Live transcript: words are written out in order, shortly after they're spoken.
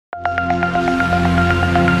Good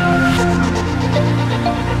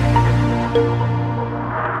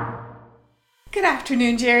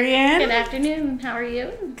afternoon, Jerry Ann. Good afternoon. How are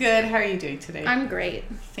you? Good. How are you doing today? I'm great.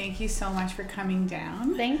 Thank you so much for coming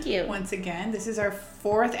down. Thank you. Once again, this is our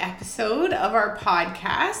 4th episode of our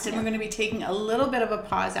podcast, and we're going to be taking a little bit of a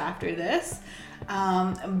pause after this.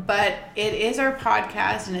 But it is our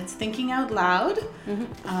podcast, and it's Thinking Out Loud.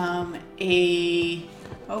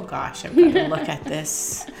 Oh gosh, I've got to look at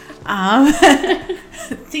this.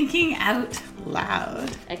 Thinking Out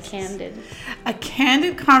Loud. A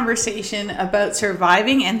candid conversation about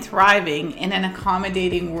surviving and thriving in an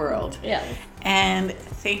accommodating world. Yeah. And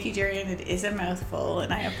thank you, Jerry, and it is a mouthful,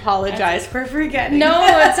 and I apologize for forgetting. No,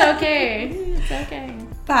 it's okay. It's okay.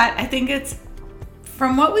 But I think it's,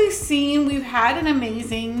 from what we've seen, we've had an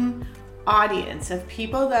amazing audience of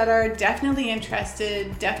people that are definitely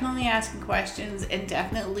interested, definitely asking questions, and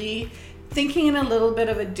definitely thinking in a little bit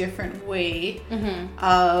of a different way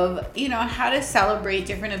of, how to celebrate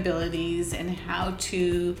different abilities and how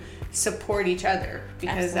to support each other,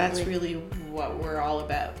 because that's really what we're all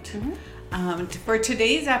about. For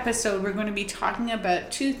today's episode, we're going to be talking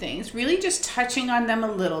about 2 things, really just touching on them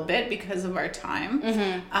a little bit because of our time,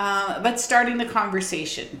 but starting the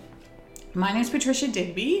conversation. My name is Patricia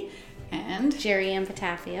Digby, and Jerry Ann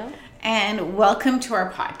Patafio. And welcome to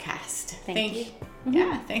our podcast. Thank you.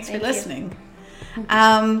 Yeah, thanks for listening.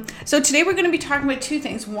 So today we're going to be talking about 2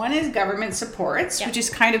 things. One is government supports, which is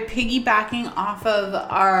kind of piggybacking off of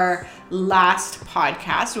our last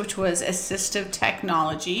podcast, which was assistive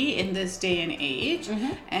technology in this day and age.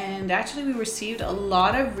 And actually we received a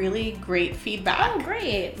lot of really great feedback. Oh,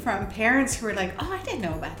 great. From parents who were like, oh, I didn't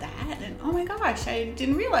know about that. And oh my gosh, I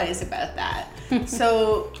didn't realize about that.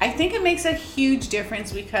 So I think it makes a huge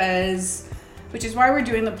difference which is why we're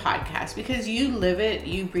doing the podcast, because you live it,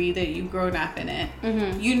 you breathe it, you've grown up in it.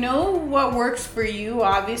 You know what works for you,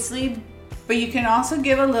 obviously, but you can also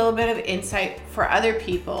give a little bit of insight for other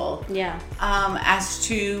people as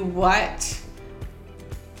to what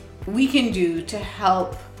we can do to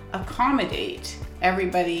help accommodate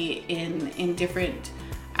everybody in different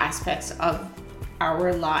aspects of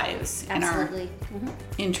our lives and our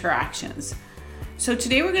interactions. So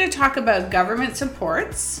today we're going to talk about government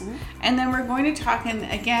supports, and then we're going to talk, and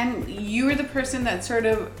again, you are the person that sort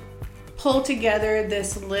of pulled together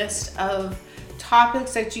this list of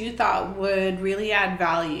topics that you thought would really add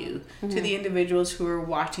value to the individuals who are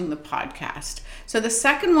watching the podcast. So the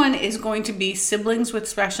second one is going to be siblings with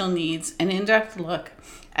special needs, an in-depth look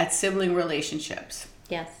at sibling relationships.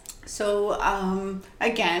 Yes. So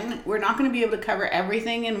again, we're not going to be able to cover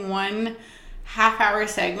everything in one half-hour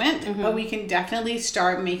segment, but we can definitely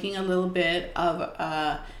start making a little bit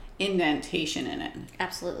of indentation in it.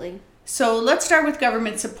 Absolutely. So let's start with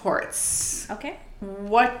government supports. Okay.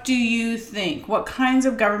 What do you think? What kinds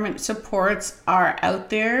of government supports are out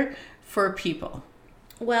there for people?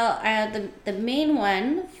 Well, the main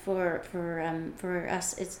one for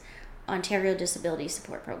us is Ontario Disability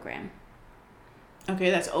Support Program.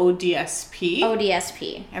 Okay, that's ODSP.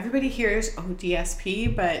 ODSP. Everybody hears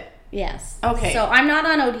ODSP, but yes. Okay. So I'm not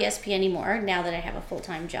on ODSP anymore now that I have a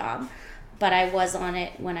full-time job, but I was on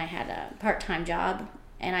it when I had a part-time job,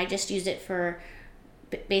 and I just used it for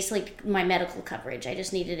basically my medical coverage. I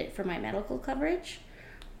just needed it for my medical coverage.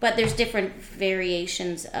 But there's different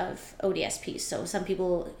variations of ODSP. So some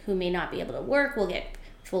people who may not be able to work will get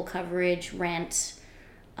full coverage, rent,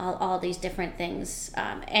 all these different things,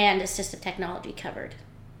 and assistive technology covered.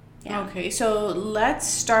 Yeah. Okay, so let's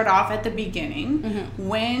start off at the beginning.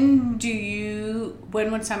 When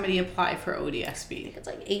would somebody apply for ODSP? I think it's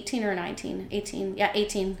like 18 or 19. 18. Yeah,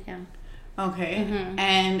 18. Yeah. Okay.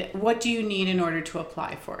 And what do you need in order to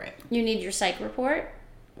apply for it? You need your psych report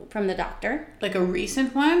from the doctor. Like a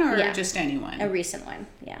recent one or just anyone? A recent one,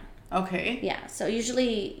 yeah. Okay. Yeah, so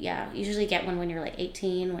usually get one when you're like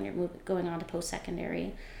 18, when you're going on to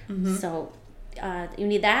post-secondary. So you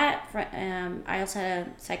need that. I also had a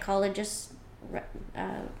psychologist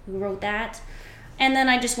who wrote that. And then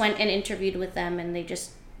I just went and interviewed with them, and they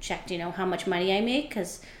just checked, how much money I make,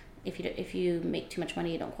 because if you make too much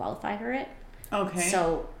money, you don't qualify for it. Okay.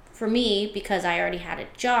 So for me, because I already had a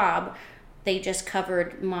job, they just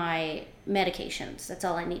covered my medications. That's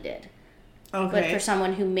all I needed. Okay. But for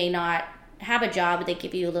someone who may not have a job, they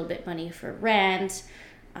give you a little bit money for rent,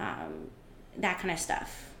 that kind of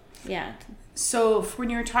stuff. Yeah. So when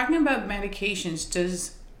you're talking about medications,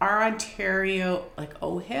 does our Ontario, like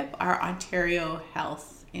OHIP, our Ontario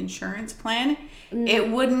Health Insurance Plan, it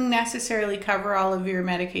wouldn't necessarily cover all of your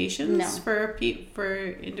medications for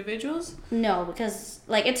individuals? No, because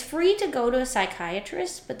like it's free to go to a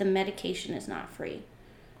psychiatrist, but the medication is not free.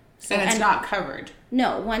 So, and it's not covered.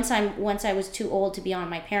 No, once I was too old to be on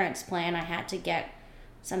my parents' plan, I had to get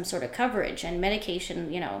some sort of coverage, and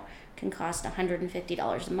medication, can cost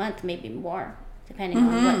 $150 a month, maybe more, depending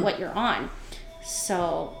on what you're on.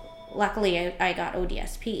 So luckily I got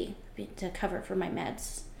ODSP to cover for my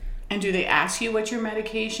meds. And do they ask you what your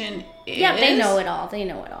medication is? Yeah, they know it all.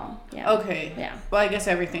 Yeah. Okay. Yeah. Well, I guess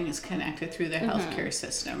everything is connected through the healthcare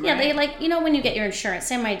system, Yeah, right? they when you get your insurance,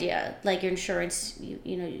 same idea. Like your insurance,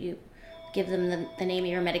 you give them the name of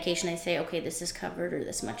your medication. They say, okay, this is covered or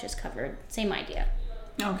this much is covered. Same idea.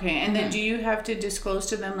 Okay, and then do you have to disclose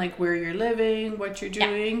to them like where you're living, what you're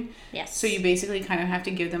doing? Yeah. Yes. So you basically kind of have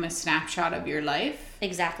to give them a snapshot of your life.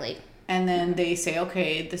 Exactly. And then they say,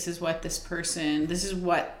 okay, this is what this person's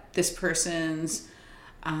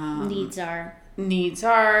needs are. These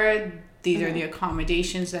are the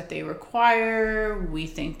accommodations that they require. We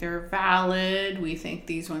think they're valid. We think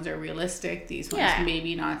these ones are realistic. These ones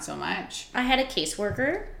maybe not so much. I had a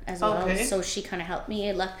caseworker as well, so she kind of helped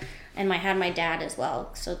me. And I had my dad as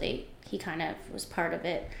well, so he kind of was part of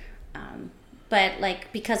it. But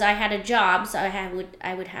because I had a job, so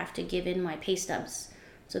I would have to give in my pay stubs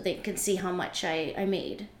so they could see how much I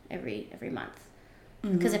made every month.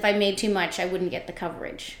 Because if I made too much, I wouldn't get the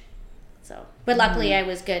coverage. So, but luckily I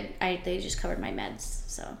was good. They just covered my meds.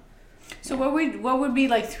 So what would be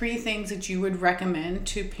like 3 things that you would recommend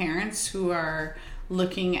to parents who are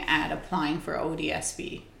looking at applying for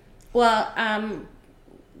ODSP? Well,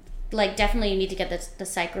 definitely you need to get the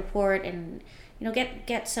psych report and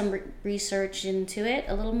get some research into it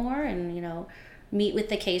a little more, and meet with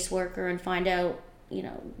the caseworker and find out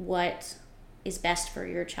what is best for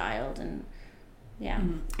your child. And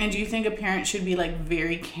And do you think a parent should be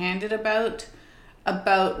very candid about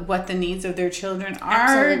what the needs of their children are?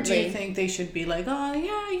 Absolutely. Or do you think they should be like, oh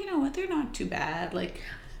yeah, you know what, they're not too bad?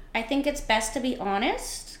 I think it's best to be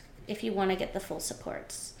honest if you want to get the full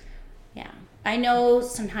supports. Yeah, I know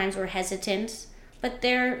sometimes we're hesitant, but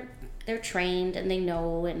they're trained and they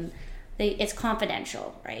know, and it's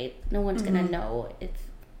confidential, right? No one's gonna know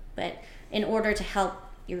but in order to help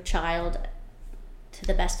your child to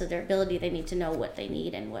the best of their ability, they need to know what they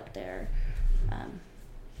need and what their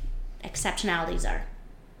exceptionalities are.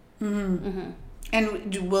 And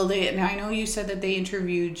will they? And I know you said that they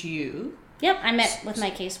interviewed you. Yep, I met with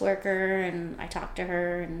my caseworker and I talked to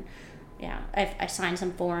her, and I signed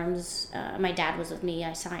some forms. My dad was with me.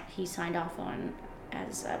 He signed off on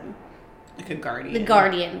as like a guardian. The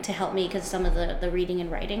guardian to help me because some of the reading and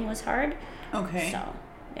writing was hard. Okay. So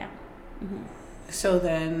yeah. So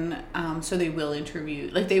then, so they will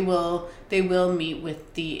interview, they will meet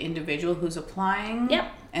with the individual who's applying.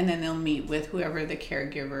 Yep. And then they'll meet with whoever the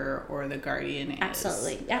caregiver or the guardian is.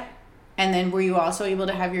 Absolutely. Yep. And then were you also able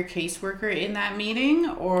to have your caseworker in that meeting,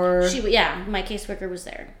 or? My caseworker was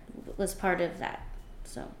there, was part of that.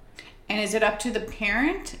 So. And is it up to the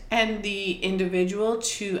parent and the individual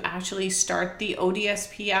to actually start the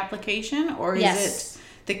ODSP application, or is it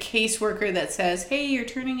the caseworker that says, hey, you're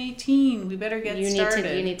turning 18, we better get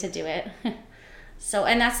started? You need to do it. So,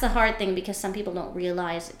 and that's the hard thing because some people don't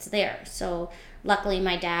realize it's there. So luckily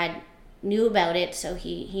my dad knew about it, so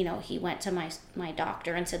he went to my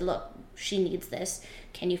doctor and said, look, she needs this.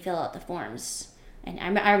 Can you fill out the forms? And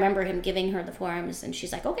I remember him giving her the forms, and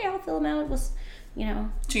she's like, okay, I'll fill them out. So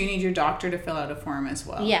you need your doctor to fill out a form as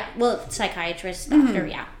well? Yeah, well, psychiatrist, doctor,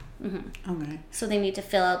 yeah. Okay. So they need to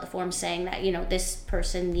fill out the form saying that, this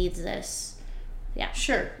person needs this. Yeah.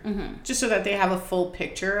 Sure. Just so that they have a full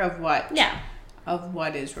picture of what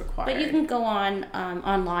is required. But you can go on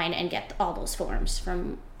online and get all those forms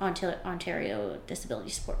from Ontario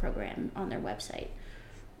Disability Support Program on their website.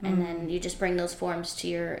 And then you just bring those forms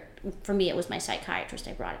to for me, it was my psychiatrist.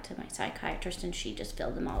 I brought it to my psychiatrist and she just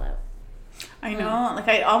filled them all out. I know.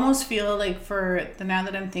 I almost feel now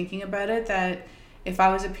that I'm thinking about it, that if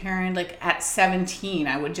I was a parent, at 17,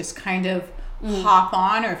 I would just kind of hop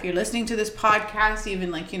on, or if you're listening to this podcast,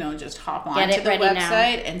 even just hop on to the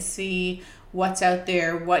website and see what's out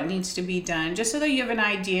there, what needs to be done, just so that you have an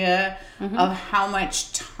idea of how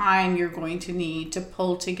much time you're going to need to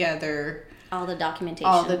pull together all the documentation,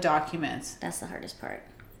 all the documents. That's the hardest part.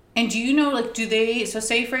 And do you know, do they, so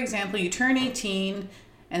say for example, you turn 18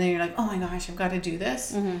 and then you're like, oh my gosh, I've got to do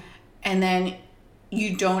this. And then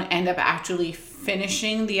you don't end up actually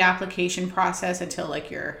finishing the application process until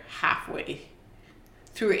you're halfway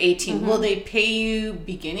through 18. Will they pay you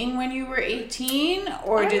beginning when you were 18,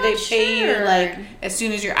 or do they pay you as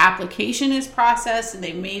soon as your application is processed and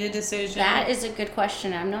they made a decision? That is a good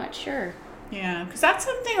question. I'm not sure. Yeah, because that's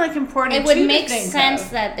something important. It would make sense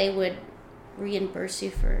that they would reimburse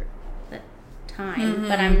you for the time,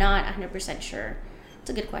 but I'm not 100% sure. It's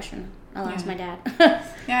a good question. I'll ask my dad.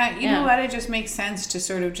 Yeah, you know what? It just makes sense to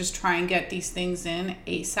sort of just try and get these things in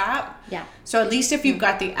ASAP. Yeah. So at least if you've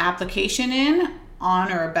got the application in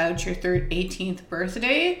on or about your 18th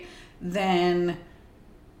birthday, then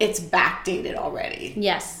it's backdated already.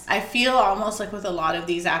 Yes. I feel almost like with a lot of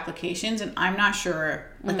these applications, and I'm not sure,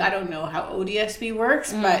 like I don't know how ODSP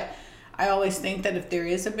works, but I always think that if there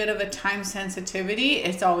is a bit of a time sensitivity,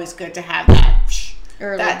 it's always good to have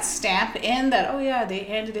that stamp in that, oh yeah, they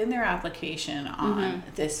handed in their application on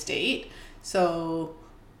this date. So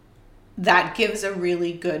that gives a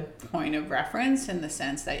really good point of reference in the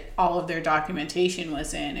sense that all of their documentation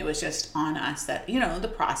was in. It was just on us that,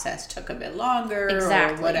 the process took a bit longer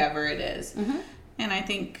or whatever it is. And I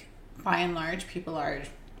think by and large, people are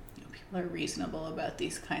reasonable about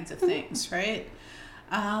these kinds of things, right?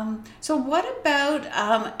 So what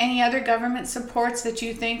about any other government supports that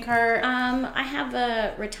you think are... I have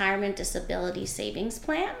a retirement disability savings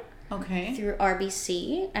plan. Okay. Through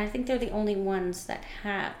RBC. I think they're the only ones that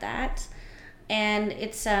have that. And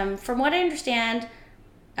it's, from what I understand,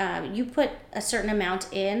 you put a certain amount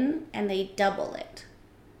in and they double it.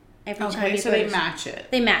 Every time you so they match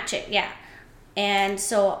it. They match it, yeah. And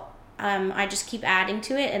so I just keep adding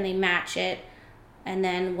to it and they match it. And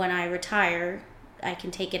then when I retire, I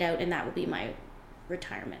can take it out and that will be my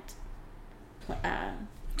retirement.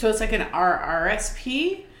 So it's like an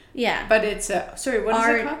RRSP? Yeah. But it's a... Sorry, what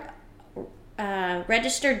is it called?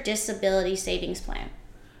 Registered Disability Savings Plan.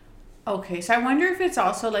 Okay, so I wonder if it's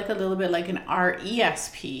also like a little bit like an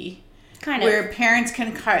RESP. Kind of. Where parents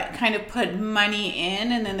can kind of put money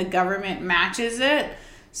in and then the government matches it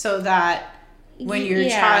so that when your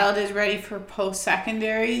child is ready for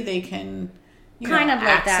post-secondary, they can kind of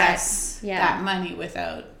like access that money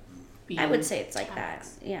without being I would say it's like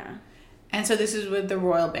taxed. that, yeah. And so this is with the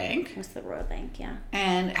Royal Bank? It's the Royal Bank, yeah.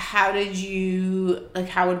 And how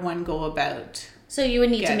would one go about? So you would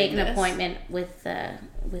need to make an appointment with at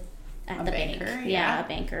the banker, bank. Yeah, a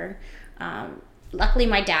banker. Luckily,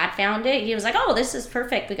 my dad found it. He was like, "Oh, this is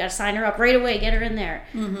perfect. We got to sign her up right away. Get her in there."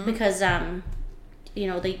 Because the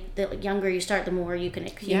younger you start, the more you can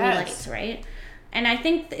accumulate, right? And I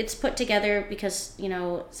think it's put together because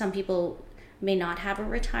some people may not have a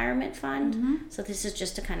retirement fund, so this is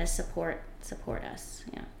just to kind of support us.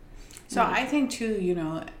 Yeah. So I think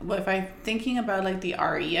too, if I'm thinking about like the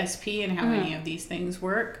RESP and how many of these things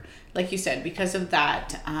work, like you said, because of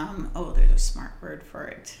that, there's a smart word for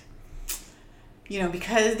it.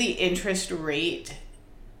 Because the interest rate,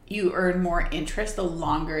 you earn more interest the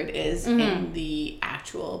longer it is in the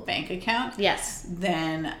actual bank account. Yes.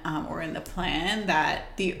 Than, or in the plan,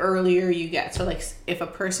 that the earlier you get. So like if a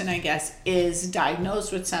person, I guess, is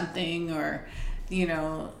diagnosed with something or,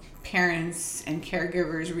 parents and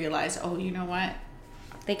caregivers realize, oh, you know what?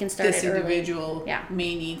 They can start this it individual early.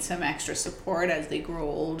 may need some extra support as they grow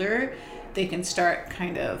older. They can start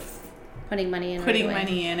kind of putting money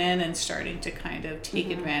in it and starting to kind of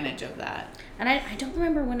take advantage of that. And I don't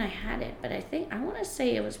remember when I had it, but I want to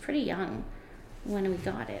say it was pretty young when we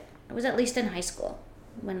got it. I was at least in high school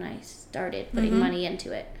when I started putting money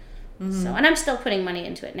into it. So, and I'm still putting money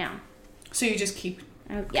into it now. So you just keep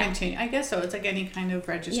continue. I guess so. It's like any kind of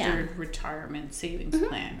registered retirement savings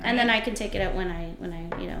plan, right? And then I can take it out when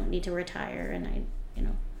I need to retire, and I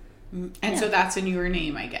so that's in your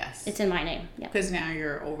name, I guess. It's in my name. Yeah. Because now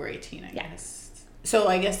you're over 18, I guess. So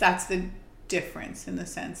I guess that's the difference in the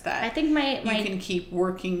sense that I think you can keep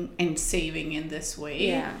working and saving in this way.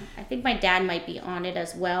 Yeah, I think my dad might be on it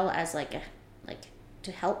as well as like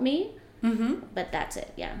to help me. But that's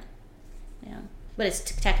it. Yeah. But it's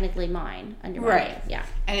technically mine under my name. Yeah.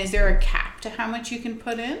 And is there a cap to how much you can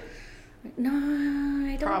put in? No,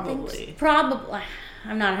 I don't think so. Probably. Probably.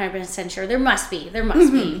 I'm not 100% sure. There must be. Yeah, there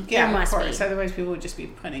must of course. be. Otherwise, people would just be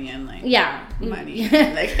putting in like money.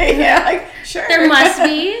 Sure. There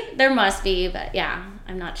must be, but yeah,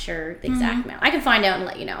 I'm not sure the exact amount. I can find out and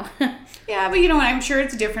let you know. Yeah, but I'm sure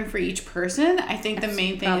it's different for each person. I think the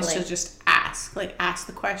main thing is to just ask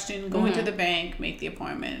the question, go into the bank, make the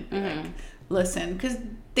appointment, listen, because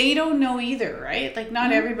they don't know either, right? Like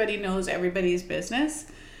not everybody knows everybody's business,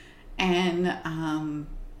 and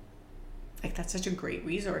that's such a great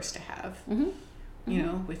resource to have.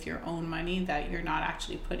 With your own money, that you're not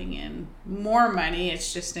actually putting in more money.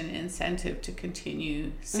 It's just an incentive to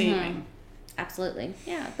continue saving. Absolutely.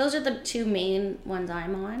 Yeah. Those are the two main ones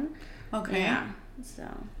I'm on. Okay. Yeah. So.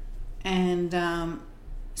 And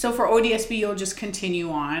so for ODSP, you'll just continue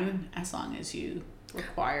on as long as you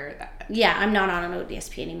require that. Yeah, I'm not on an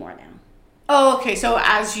ODSP anymore now. Oh, okay. So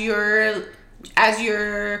as you're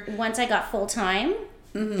once I got full time,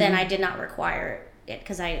 then I did not require it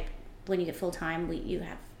because I when you get full-time, you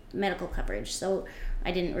have medical coverage. So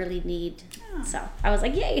I didn't really need, so I was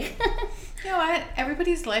like, yay. You know what?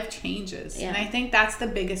 Everybody's life changes. Yeah. And I think that's the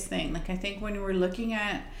biggest thing. Like, I think when we're looking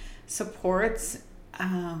at supports,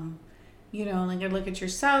 you know, like I look at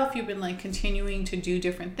yourself, you've been like continuing to do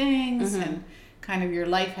different things and kind of your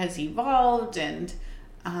life has evolved and,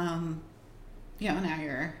 you know, now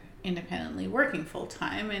you're independently working full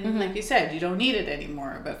time. And like you said, you don't need it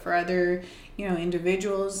anymore. But for other, you know,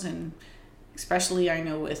 individuals and especially I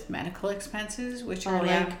know with medical expenses, which are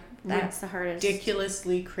like that's the hardest,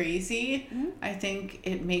 ridiculously crazy. I think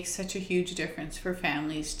it makes such a huge difference for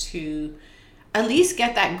families to at least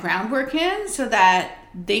get that groundwork in so that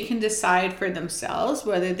they can decide for themselves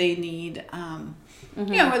whether they need, you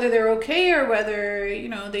know, whether they're okay or whether, you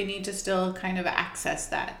know, they need to still kind of access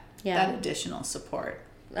that additional support.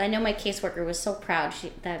 I know my caseworker was so proud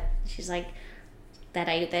she's like, that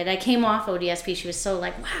I came off ODSP. She was so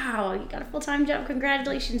like, wow, you got a full-time job,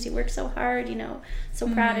 congratulations, you worked so hard, you know, so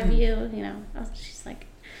proud of you, you know. She's like,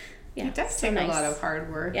 yeah, it does so take nice. a lot of hard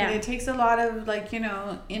work. Yeah. And it takes a lot of like, you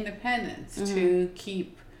know, independence to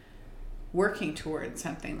keep working towards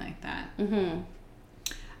something like that.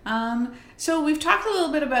 So we've talked a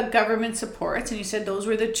little bit about government supports and you said those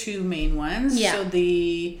were the two main ones. Yeah. So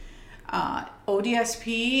the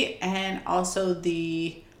ODSP and also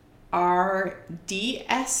the RDSP.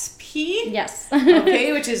 Yes.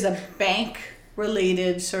 Okay, which is a bank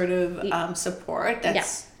related sort of support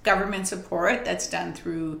that's government support that's done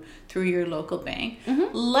through your local bank.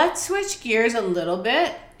 Let's switch gears a little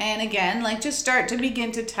bit and again like just start to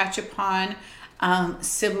begin to touch upon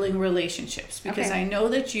sibling relationships because I know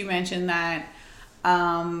that you mentioned that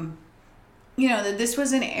you know that this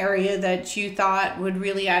was an area that you thought would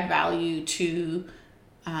really add value to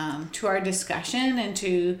our discussion and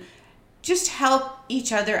to just help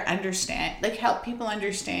each other understand, like help people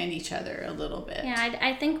understand each other a little bit. Yeah,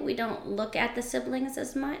 I think we don't look at the siblings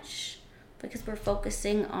as much because we're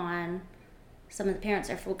focusing on, some of the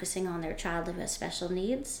parents are focusing on their child who has special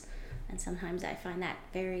needs. And sometimes I find that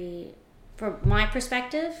very, from my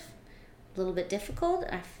perspective, a little bit difficult.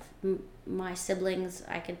 My siblings,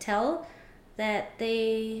 I could tell that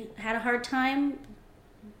they had a hard time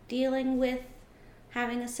dealing with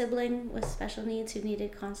having a sibling with special needs who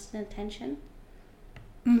needed constant attention.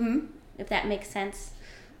 If that makes sense.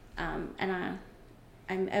 And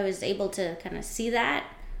I was able to kind of see that,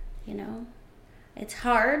 you know. It's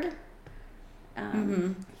hard,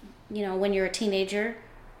 you know, when you're a teenager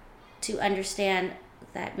to understand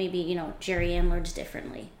that maybe, you know, Jerry Ann learns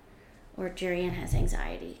differently or Jerry Ann has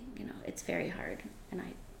anxiety. You know, it's very hard. And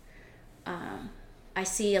I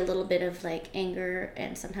see a little bit of like anger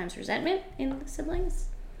and sometimes resentment in the siblings.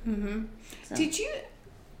 So. Did you,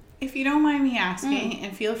 if you don't mind me asking,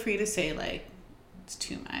 and feel free to say like it's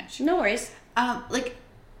too much. No worries. Like,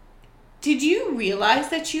 did you realize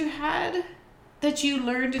that you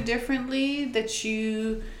learned differently, that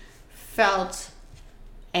you felt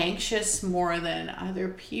anxious more than other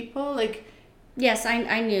people? Like, yes,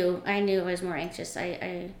 I knew I was more anxious.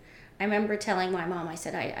 I remember telling my mom, I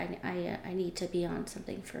said, I need to be on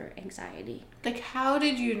something for anxiety. Like, how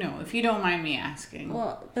did you know, if you don't mind me asking?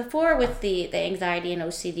 Well, before with the anxiety and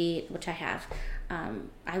OCD, which I have,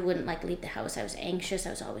 I wouldn't like leave the house. I was anxious. I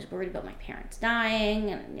was always worried about my parents dying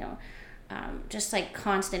and, you know, just like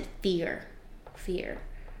constant fear.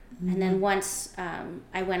 And then once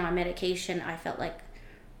I went on medication, I felt like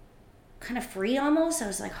kind of free almost. I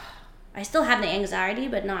was like, oh, I still had the anxiety,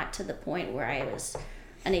 but not to the point where I was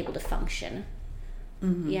unable to function.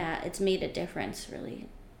 Yeah, it's made a difference really,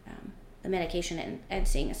 the medication and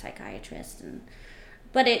seeing a psychiatrist.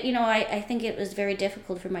 But it, you know, I think it was very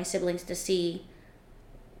difficult for my siblings to see,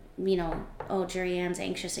 you know, oh, Jerry Ann's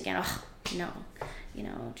anxious again. Oh, no. You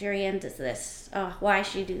know, Jerry Ann does this. Oh, why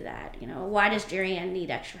should she do that? You know, why does Jerry Ann need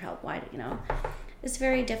extra help? Why, you know, it's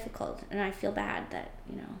very difficult. And I feel bad that,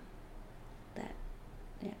 you know,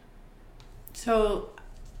 yeah. So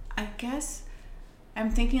I guess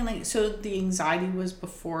I'm thinking like, so the anxiety was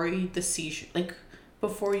before the seizure, like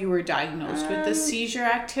before you were diagnosed with the seizure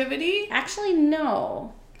activity? Actually,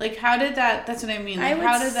 no. Like, how did that's what I mean. Like,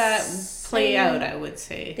 how did that play out, I would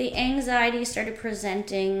say? The anxiety started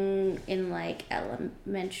presenting in, like,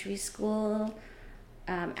 elementary school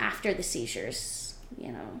after the seizures,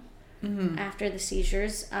 you know. After the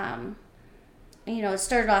seizures. You know, it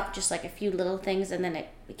started off just, like, a few little things, and then it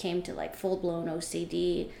became to, like, full-blown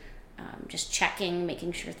OCD. Just checking,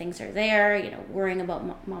 making sure things are there, you know, worrying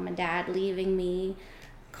about mom and dad leaving me.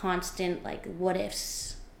 Constant, like, what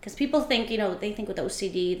ifs. Because people think, they think with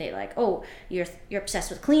OCD, they like, oh, you're obsessed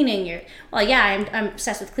with cleaning. Well, yeah, I'm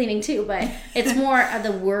obsessed with cleaning too, but it's more of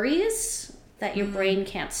the worries that your brain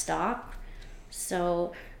can't stop.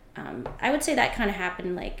 So I would say that kind of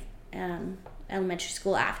happened like elementary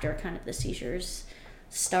school after kind of the seizures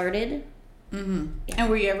started. Mm-hmm. Yeah. And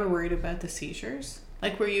were you ever worried about the seizures?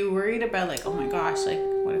 Like, were you worried about, like, oh my gosh, like,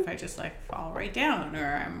 what if I just, like, fall right down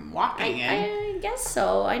or I'm walking I guess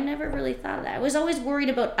so. I never really thought of that. I was always worried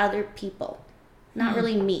about other people, not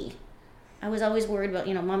really me. I was always worried about,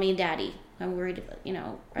 mommy and daddy. I'm worried about,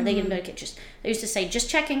 are they going to be like, they used to say, just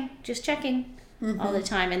checking all the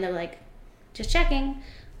time. And they're like, just checking.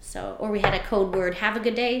 So, or we had a code word, have a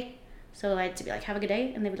good day. So I had to be like, have a good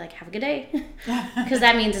day. And they would like, have a good day. Because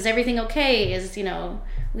that means, is everything okay?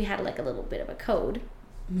 We had like a little bit of a code.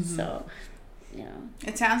 So,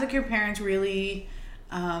 It sounds like your parents really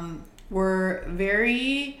were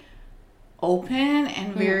very open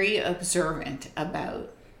and very observant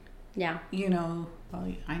about, well,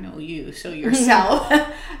 I know you, so yourself,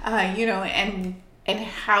 and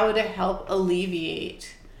how to help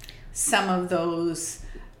alleviate some of those,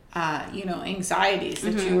 anxieties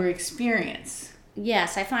that you were experiencing.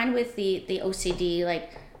 Yes, I find with the OCD,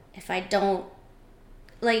 like, if I don't,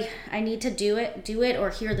 like, I need to do it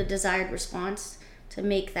or hear the desired response to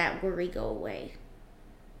make that worry go away.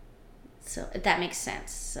 So, if that makes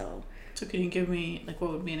sense. So can you give me, like,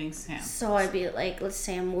 what would be an example? So I'd be like, let's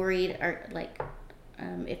say I'm worried, or like,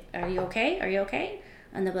 are you okay? Are you okay?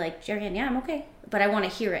 And they'll be like, Jerianne, yeah, I'm okay. But I want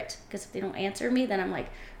to hear it, because if they don't answer me, then I'm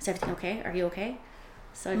like, is everything okay? Are you okay?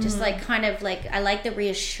 So just like, kind of like, I like the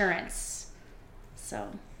reassurance.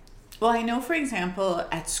 So. Well, I know, for example,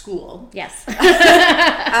 at school. Yes.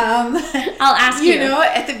 I'll ask you.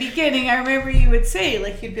 At the beginning, I remember you would say,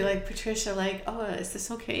 like, you'd be like, Patricia, like, oh, is this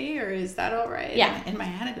okay? Or is that all right? Yeah. And in my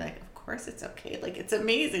head, I'd be like, of course it's okay. Like, it's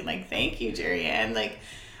amazing. Like, thank you, Jerianne. Like,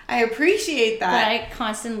 I appreciate that. But I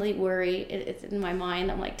constantly worry. It's in my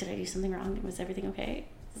mind. I'm like, did I do something wrong? Was everything okay?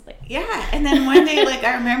 Like, yeah. And then one day, like,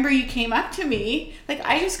 I remember you came up to me. Like,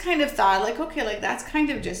 I just kind of thought, like, okay, like, that's kind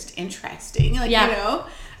of just interesting. Like,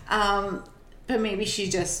 but maybe she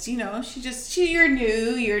just, you're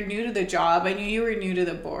new to the job. I knew you were new to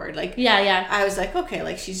the board. Like, yeah. I was like, okay,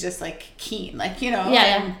 like, she's just like keen, like,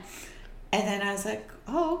 Yeah. And then I was like,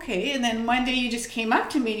 oh, okay. And then one day you just came up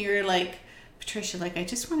to me and you were like, Patricia, like, I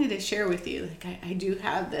just wanted to share with you, like, I do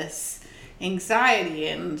have this anxiety.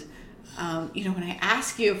 And, when I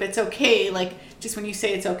ask you if it's okay, like, just when you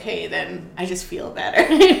say it's okay, then I just feel better.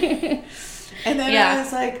 And then I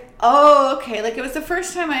was like, oh, okay. Like, it was the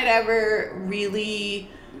first time I'd ever really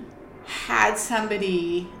had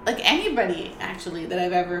somebody, like anybody actually, that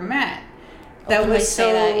I've ever met that was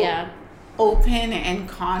so open and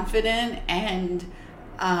confident and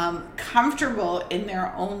comfortable in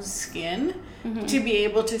their own skin to be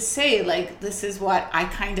able to say, like, this is what I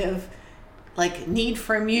kind of, like, need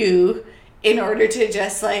from you in order to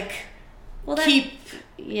just, like, keep,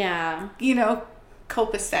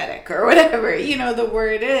 copacetic or whatever the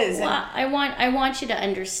word is. Well, I want you to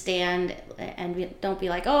understand, and don't be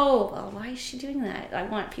like, oh, well, why is she doing that? I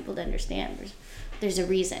want people to understand there's a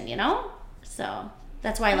reason, so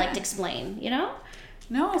that's why I like to explain,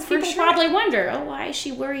 No, for people sure. probably wonder, oh, why is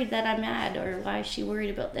she worried that I'm mad, or why is she worried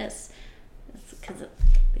about this? It's because of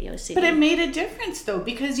the OCD. But it made a difference, though,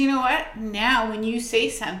 because you know what? Now, when you say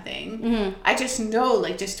something, I just know,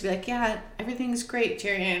 like, just to be like, yeah, everything's great,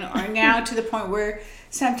 Jerianne. Or now to the point where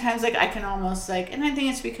sometimes, like, I can almost, like, and I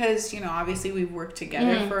think it's because, obviously we've worked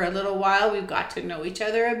together for a little while. We've got to know each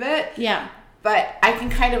other a bit. Yeah. But I can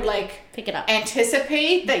kind of, like, pick it up,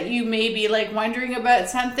 anticipate that you may be, like, wondering about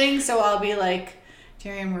something. So I'll be like,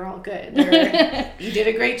 Jerianne, we're all good. Or, you did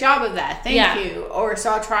a great job of that. Thank you. Or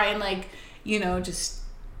so I'll try and, like, just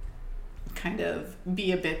kind of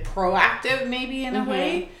be a bit proactive maybe in a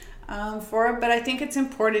way for it. But I think it's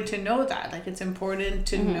important to know that. Like, it's important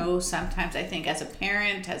to know sometimes, I think, as a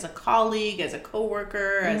parent, as a colleague, as a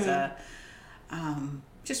coworker, as a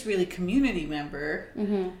just really community member,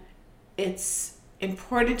 it's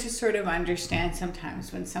important to sort of understand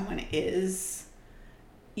sometimes when someone is,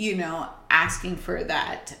 asking for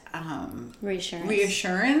that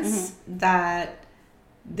reassurance that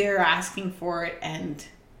they're asking for it, and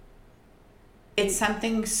it's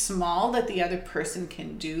something small that the other person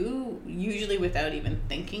can do, usually without even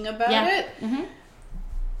thinking about it.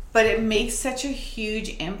 But it makes such a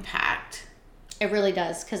huge impact. It really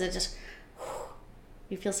does, because it just,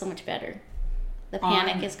 you feel so much better. The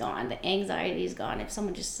panic is gone. The anxiety is gone. If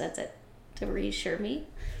someone just says it to reassure me,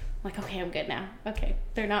 I'm like, okay, I'm good now. Okay,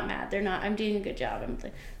 they're not mad. I'm doing a good job.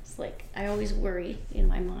 It's like, I always worry in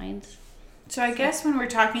my mind. So I guess when we're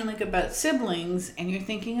talking like about siblings and you're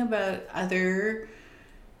thinking about other,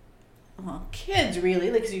 well, kids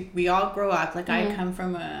really, like 'cause we all grow up, like I come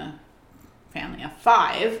from a family of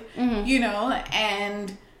 5, you know,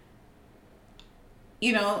 and,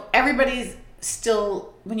 you know, everybody's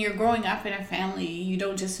still, when you're growing up in a family, you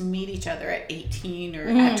don't just meet each other at 18 or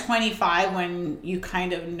at 25 when you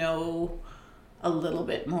kind of know a little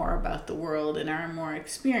bit more about the world and are more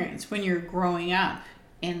experienced. When you're growing up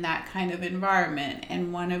in that kind of environment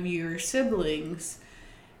and one of your siblings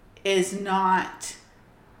is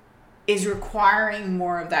requiring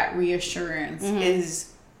more of that reassurance,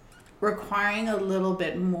 is requiring a little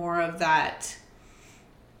bit more of that,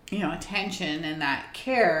 you know, attention and that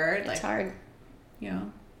care. It's hard. You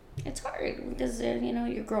know, it's hard because you know,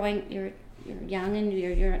 you're growing, you're young, and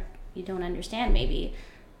you don't understand maybe.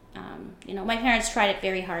 You know, my parents tried it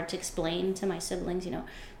very hard to explain to my siblings, you know,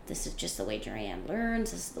 this is just the way Jerianne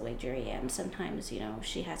learns. This is the way Jerianne sometimes, you know,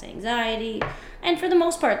 she has anxiety, and for the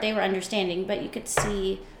most part they were understanding. But you could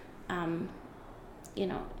see, you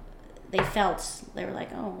know, they were like,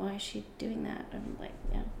 oh, why is she doing that? I'm like,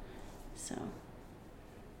 yeah. So,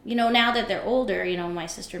 you know, now that they're older, you know, my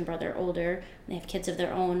sister and brother are older, they have kids of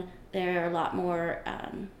their own, they're a lot more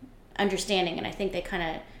understanding, and I think they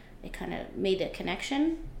kind of made the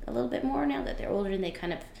connection a little bit more now that they're older, and they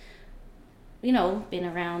kind of, you know, been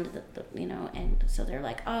around the you know, and so they're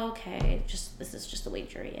like, oh, okay, this is just the way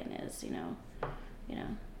Jerianne is, you know.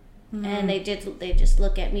 And they just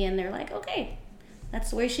look at me and they're like, okay,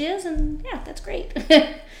 that's the way she is, and yeah, that's great.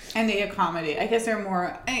 And they accommodate. I guess they're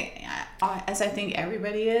more, as I think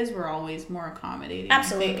everybody is, we're always more accommodating.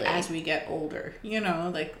 Absolutely. I think as we get older, you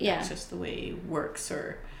know, like that's just the way it works.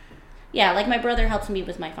 Or yeah, like my brother helps me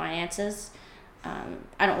with my finances.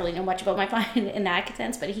 I don't really know much about my finance in that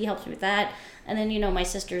sense, but he helps me with that. And then, you know, my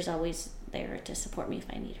sister's always there to support me if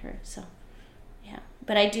I need her. So, yeah.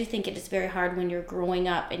 But I do think it is very hard when you're growing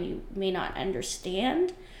up and you may not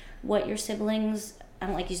understand what your siblings, I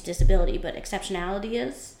don't like to use disability, but exceptionality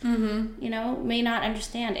is. You know, may not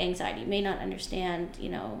understand anxiety, may not understand, you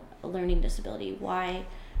know, a learning disability. Why,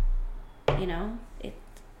 you know, it's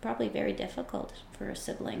probably very difficult for a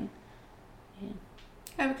sibling.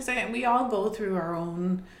 Yeah, because we all go through our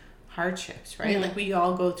own hardships, right? Like we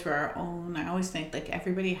all go through our own, I always think like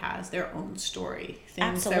everybody has their own story.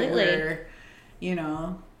 Things that we're, you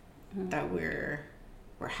know, that we're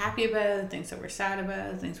happy about, things that we're sad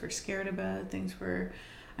about, things we're scared about, things we're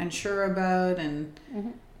unsure about. And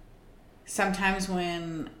sometimes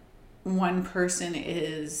when one person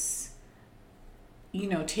is, you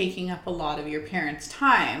know, taking up a lot of your parents'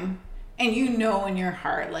 time, and you know in your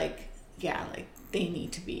heart, like, yeah, like they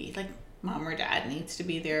need to be, like mom or dad needs to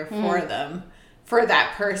be there for them, for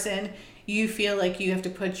that person, you feel like you have to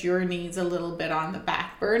put your needs a little bit on the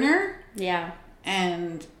back burner. Yeah.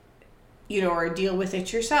 And, you know, or deal with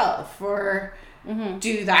it yourself, or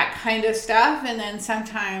do that kind of stuff. And then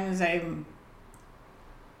sometimes I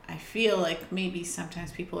feel like maybe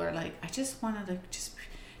sometimes people are like, I just want to like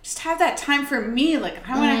just have that time for me. Like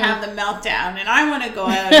I want to have the meltdown and I want to go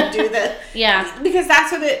out and do the because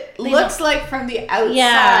that's what it looks like from the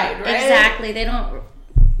outside, right? Exactly. They don't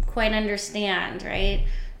quite understand, right?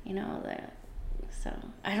 You know, so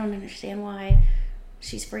I don't understand why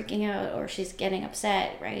she's freaking out or she's getting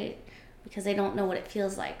upset, right? Because they don't know what it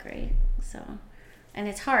feels like, right? So, and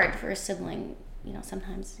it's hard for a sibling, you know,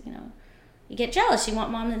 sometimes, you know, you get jealous, you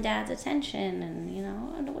want mom and dad's attention, and, you know,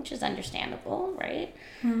 which is understandable, right?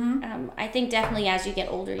 I think definitely as you get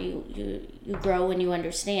older, you grow and you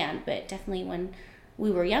understand, but definitely when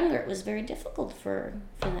we were younger, it was very difficult for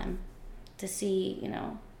them to see, you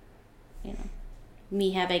know,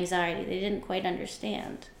 me have anxiety. They didn't quite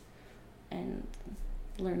understand and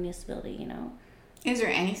learning disability, you know. Is there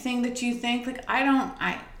anything that you think,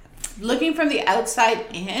 like, looking from the outside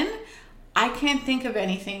in, I can't think of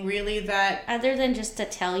anything really that... Other than just to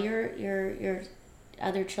tell your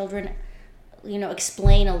other children, you know,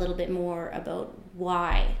 explain a little bit more about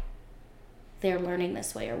why they're learning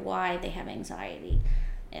this way or why they have anxiety.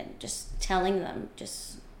 And just telling them,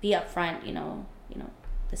 just be upfront, you know,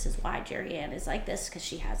 this is why Jerianne is like this, because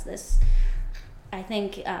she has this. I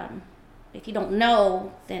think if you don't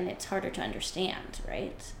know, then it's harder to understand,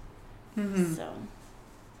 right? So...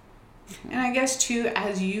 And I guess, too,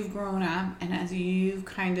 as you've grown up and as you've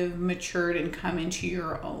kind of matured and come into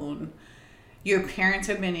your own, your parents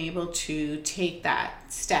have been able to take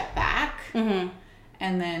that step back. And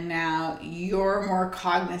then now you're more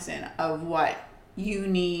cognizant of what you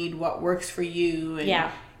need, what works for you.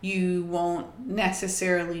 And you won't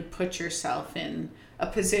necessarily put yourself in a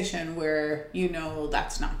position where you know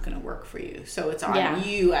that's not going to work for you. So it's on Yeah.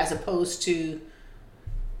 you as opposed to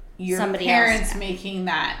your Somebody parents else. making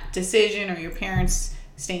that decision, or your parents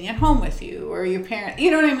staying at home with you, or your parent,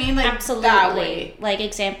 you know what I mean? Like Absolutely. that way. Like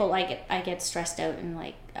example, I get stressed out in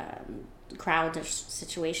like crowds or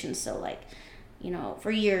situations. So like, you know,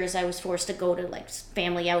 for years I was forced to go to like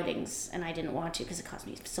family outings, and I didn't want to because it caused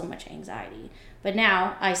me so much anxiety. But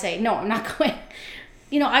now I say, no, I'm not going.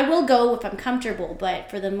 You know, I will go if I'm comfortable, but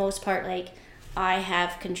for the most part, like I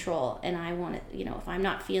have control, and I want to, you know, if I'm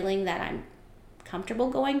not feeling that I'm comfortable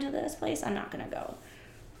going to this place, I'm not going to go.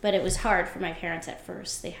 But it was hard for my parents at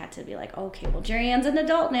first. They had to be like, okay, well, Jerry-Ann's an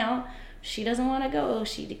adult now. She doesn't want to go.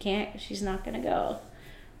 She's not going to go.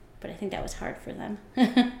 But I think that was hard for them.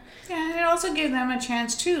 Yeah, and it also gave them a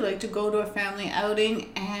chance too, like to go to a family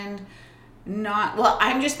outing and not, well,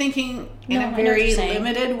 I'm just thinking in No, I know a what very you're saying.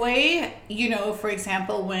 limited way, you know, for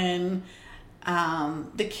example, when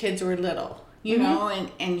the kids were little, you Mm-hmm. know,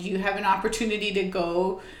 and you have an opportunity to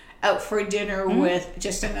go out for dinner Mm-hmm. with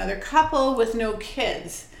just another couple with no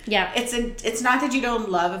kids. Yeah. It's not that you don't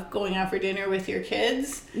love going out for dinner with your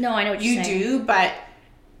kids. No, I know what you're You saying. do, but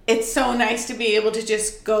it's so nice to be able to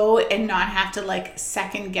just go and not have to like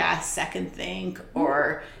second guess, second think,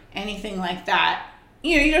 or anything like that.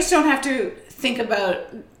 You know, you just don't have to think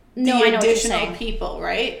about No, I know the what you're additional saying. people,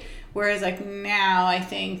 right? Whereas like now I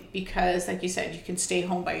think because like you said, you can stay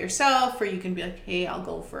home by yourself, or you can be like, hey, I'll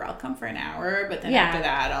come for an hour, but then Yeah. after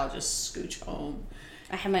that I'll just scooch home.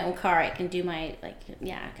 I have my own car. I can do my, like,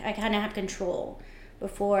 yeah, I kind of have control.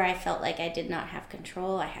 Before, I felt like I did not have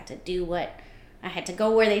control. I had to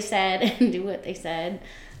go where they said and do what they said.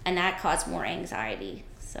 And that caused more anxiety.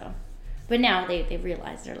 So, but now they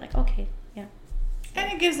realize, they're like, okay, yeah.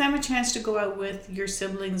 And it gives them a chance to go out with your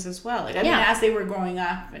siblings as well. Like, I mean, Yeah. as they were growing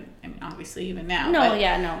up, and I mean, obviously even now. No, but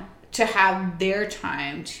yeah, no. to have their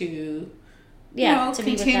time to, Yeah, you know, to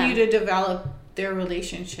be with continue them. to develop their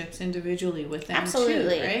relationships individually with them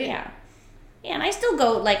Absolutely, too, right? yeah. Yeah, and I still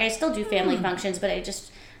go, like, I still do family functions, but I just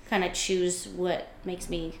kind of choose what makes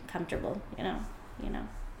me comfortable, you know.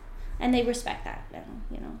 And they respect that,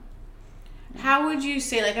 you know. How would you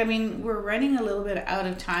say, like, I mean, we're running a little bit out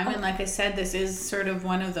of time, and like I said, this is sort of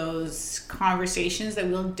one of those conversations that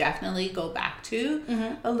we'll definitely go back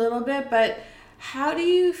to a little bit, but how do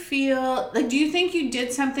you feel, like, do you think you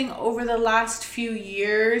did something over the last few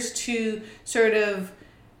years to sort of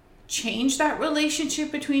change that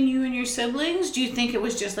relationship between you and your siblings? Do you think it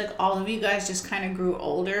was just like all of you guys just kind of grew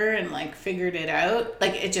older and like figured it out?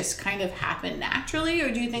 Like it just kind of happened naturally?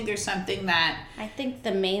 Or do you think there's something that... I think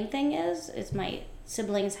the main thing is my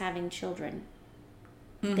siblings having children.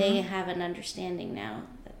 They have an understanding now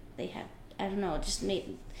that they have, I don't know, just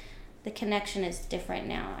made, the connection is different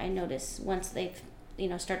now. I notice once they've, you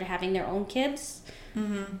know, started having their own kids,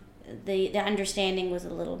 the understanding was a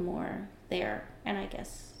little more there. And I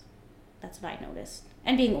guess that's what I noticed.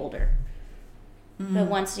 And being older. But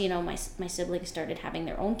once, you know, my siblings started having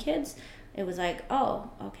their own kids, it was like,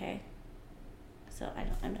 oh, okay. So I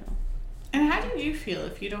don't know. And how did you feel,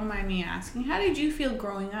 if you don't mind me asking, how did you feel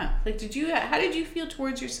growing up? Like, how did you feel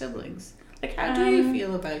towards your siblings? Like, how do you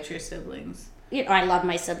feel about your siblings? You know, I love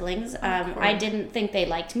my siblings. I didn't think they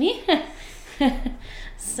liked me.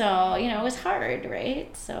 So, you know, it was hard,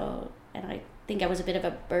 right? So, and I think I was a bit of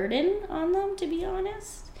a burden on them, to be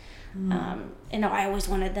honest. You know, I always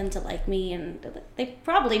wanted them to like me, and they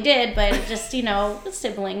probably did, but just, you know, the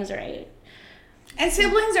siblings, right? And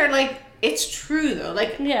siblings are like, it's true though.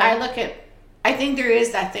 Like, Yeah. I think there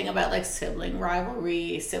is that thing about like sibling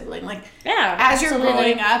rivalry, like, Yeah, as you're absolutely.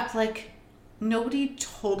 growing up, like, nobody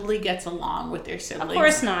totally gets along with their siblings. Of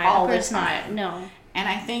course not. All Of course the time. not. No. And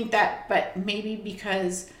I think that, but maybe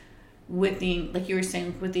because with the, like you were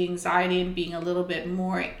saying, with the anxiety and being a little bit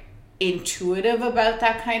more intuitive about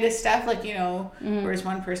that kind of stuff, like, you know, whereas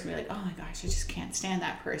one person be like, oh my gosh, I just can't stand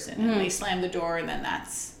that person, and they slam the door, and then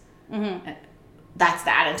that's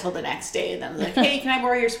that until the next day, and then it's like, hey, can I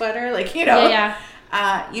borrow your sweater? Like, you know,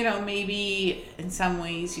 you know, maybe in some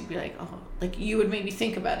ways you'd be like, oh, like you would maybe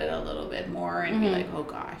think about it a little bit more and be like, oh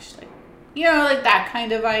gosh, like, you know, like that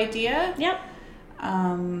kind of idea. Yep.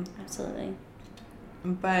 Absolutely.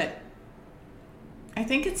 But I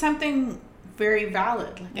think it's something very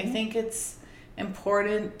valid. Like, I think it's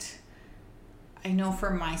important. I know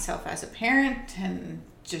for myself as a parent and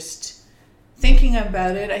just thinking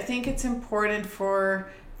about it, I think it's important for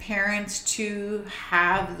parents to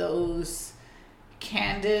have those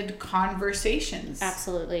candid conversations.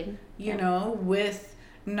 Absolutely. You know, with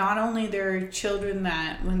not only their children,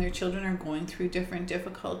 that when their children are going through different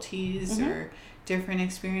difficulties or different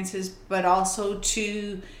experiences, but also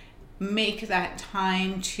to make that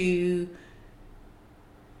time to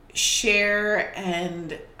share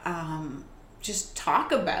and just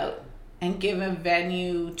talk about and give a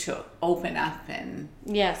venue to open up and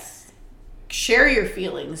yes, share your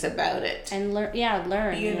feelings about it and learn. Yeah,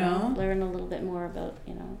 learn. You know? Learn a little bit more about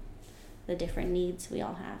the different needs we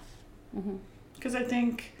all have. Because I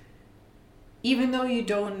think even though you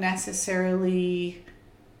don't necessarily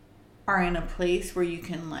are in a place where you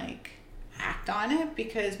can like act on it,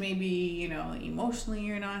 because maybe emotionally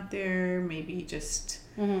you're not there, maybe just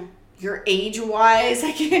your age-wise,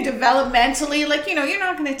 like developmentally, like you're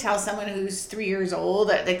not going to tell someone who's 3 years old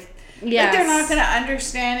that like they're not going to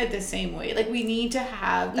understand it the same way. Like we need to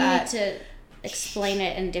have that. You need to explain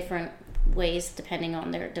it in different ways depending on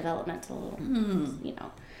their developmental.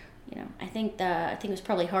 I think it was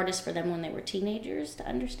probably hardest for them when they were teenagers to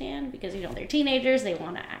understand, because they're teenagers, they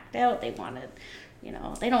want to act out, they want to.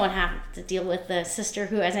 They don't want to have to deal with the sister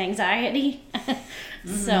who has anxiety.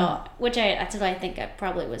 So, that's what I think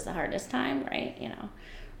probably was the hardest time, right?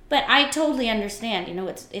 But I totally understand.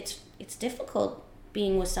 It's difficult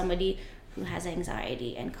being with somebody who has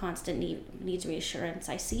anxiety and constant needs reassurance.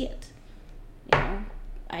 I see it.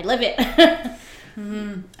 I live it.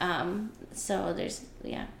 So there's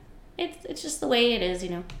it's just the way it is.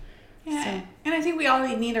 Yeah, So. And I think we all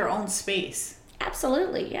need our own space.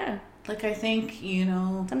 Absolutely, yeah. Like I think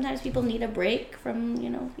sometimes people need a break from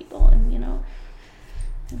people, and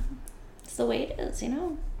it's the way it is.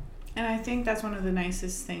 And I think that's one of the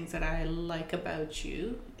nicest things that I like about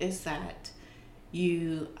you is that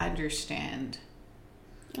you understand.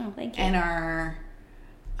 Oh, thank you. And are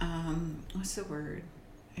what's the word?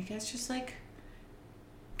 I guess just like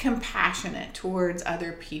compassionate towards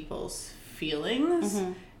other people's feelings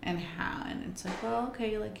and how, and it's like, well,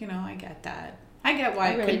 okay, like I get that. I get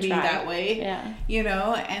why it could be that way. Yeah.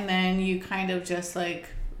 And then you kind of just like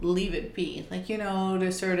leave it be. Like,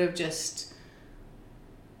 to sort of just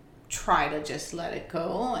try to just let it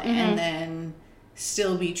go and then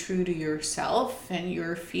still be true to yourself and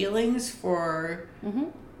your feelings for,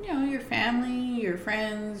 your family, your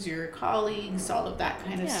friends, your colleagues, all of that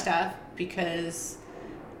kind of stuff. Because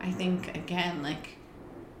I think, again, like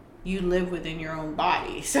you live within your own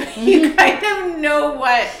body. So you kind of know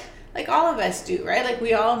what... Like all of us do, right? Like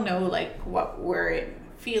we all know like what we're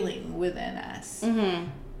feeling within us.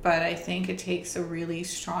 But I think it takes a really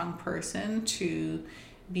strong person to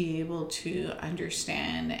be able to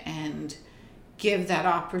understand and give that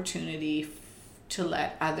opportunity to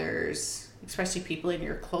let others, especially people in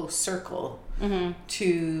your close circle,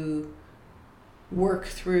 to work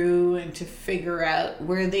through and to figure out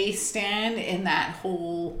where they stand in that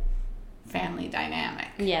whole family dynamic.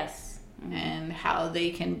 Yes. And how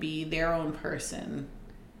they can be their own person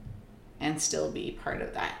and still be part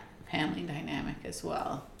of that family dynamic as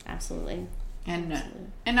well. Absolutely. And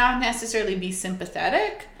not necessarily be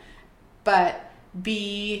sympathetic, but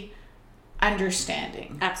be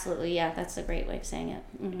understanding. Absolutely, yeah, that's a great way of saying it.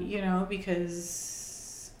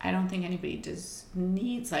 Because I don't think anybody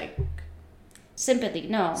needs like sympathy.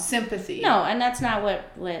 No, and that's not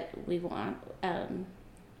what we want.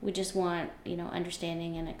 We just want,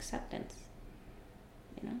 understanding and acceptance,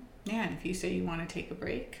 Yeah, and if you say you want to take a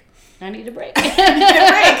break. I need a break.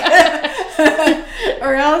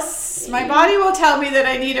 Or else my body will tell me that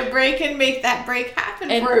I need a break and make that break happen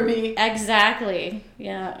for me. Exactly,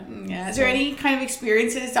 yeah. Yeah. Is there any kind of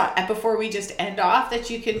experiences before we just end off that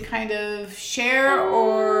you can kind of share,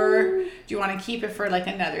 or do you want to keep it for like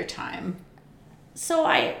another time? So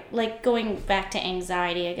I, like, going back to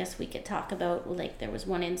anxiety, I guess we could talk about, like, there was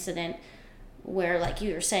one incident where, like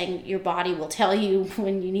you were saying, your body will tell you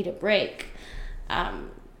when you need a break.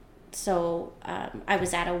 So I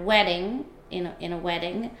was at a wedding, in a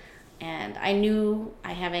wedding, and I knew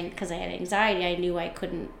because I had anxiety, I knew I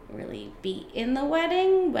couldn't really be in the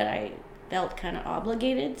wedding, but I felt kind of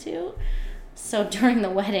obligated to. So during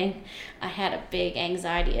the wedding, I had a big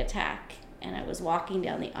anxiety attack. And I was walking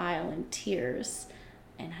down the aisle in tears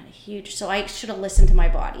and had so I should have listened to my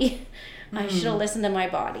body. I should have listened to my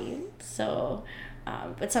body. So,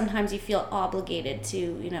 but sometimes you feel obligated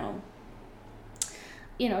to,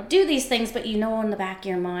 do these things, but in the back of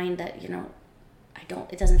your mind that,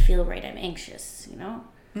 it doesn't feel right. I'm anxious,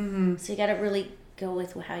 So you got to really go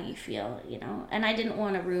with how you feel, and I didn't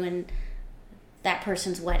want to ruin that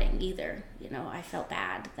person's wedding either. I felt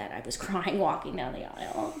bad that I was crying walking down the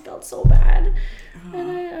aisle. I felt so bad.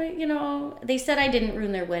 And I they said I didn't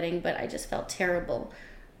ruin their wedding, but I just felt terrible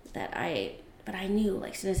but I knew,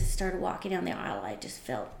 like, as soon as I started walking down the aisle, I just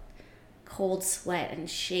felt cold sweat and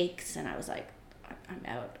shakes, and I was like,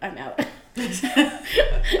 I'm out.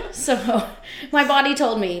 So my body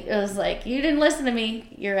told me, it was like, you didn't listen to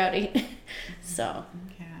me, you're out of here. So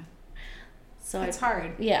Yeah. so It's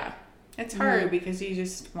hard. Yeah. It's hard because you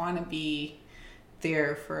just want to be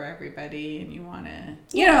there for everybody, and you want to,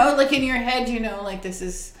 you know, like in your head, you know, like this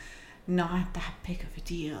is not that big of a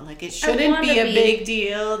deal. Like it shouldn't be a big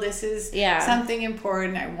deal. This is something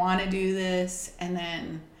important. I want to do this. And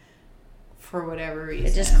then for whatever reason,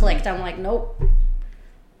 it just clicked. I'm like, nope.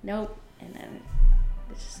 And then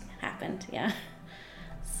it just happened. Yeah.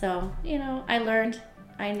 So, you know, I learned,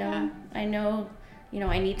 I know, you know,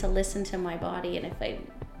 I need to listen to my body. And if I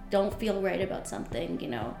don't feel right about something, you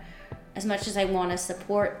know, as much as I want to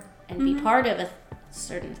support and be part of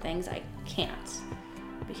certain things, I can't,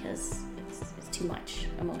 because it's too much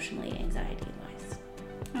emotionally, anxiety-wise.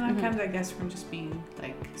 And that comes, I guess, from just being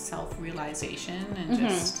like self-realization and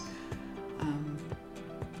just,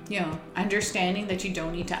 you know, understanding that you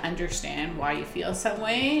don't need to understand why you feel some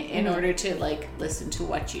way in order to like listen to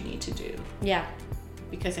what you need to do. Yeah.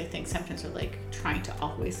 Because I think sometimes we're like trying to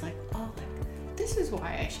always like, oh, like this is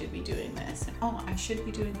why I should be doing this, and oh, I should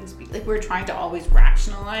be doing this. Like we're trying to always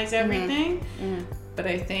rationalize everything. But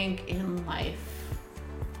I think in life,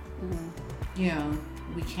 you know,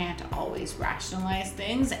 we can't always rationalize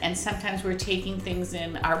things, and sometimes we're taking things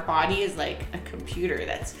in. Our body is like a computer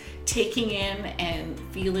that's taking in and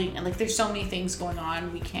feeling, and like there's so many things going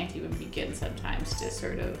on, we can't even begin sometimes to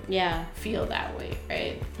sort of feel that way,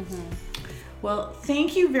 right? Well,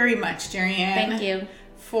 thank you very much, Jerianne. Thank you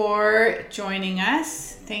for joining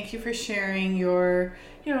us. Thank you for sharing your,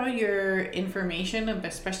 you know, your information,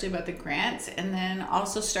 especially about the grants, and then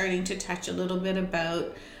also starting to touch a little bit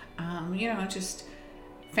about, you know, just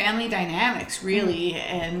family dynamics, really,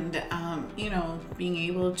 and, you know, being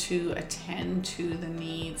able to attend to the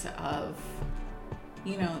needs of,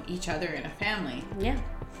 you know, each other in a family. Yeah.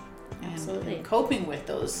 And coping with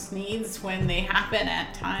those needs when they happen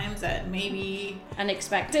at times that maybe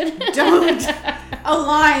unexpected don't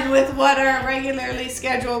align with what our regularly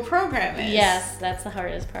scheduled program is. Yes, that's the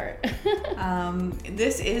hardest part.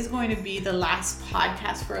 This is going to be the last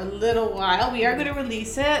podcast for a little while. We are going to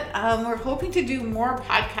release it. We're hoping to do more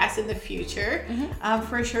podcasts in the future,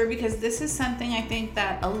 for sure, because this is something I think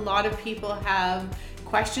that a lot of people have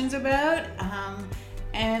questions about.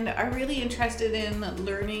 And are really interested in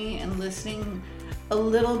learning and listening a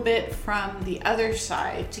little bit from the other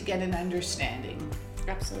side to get an understanding.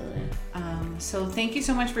 Absolutely. So thank you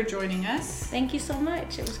so much for joining us. Thank you so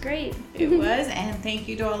much. It was great. It was. And thank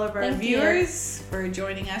you to all of our viewers for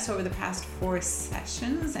joining us over the past 4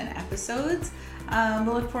 sessions and episodes.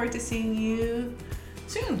 We'll look forward to seeing you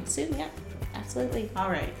soon. Yeah. Absolutely. All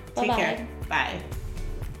right. Bye-bye. Take care. Bye.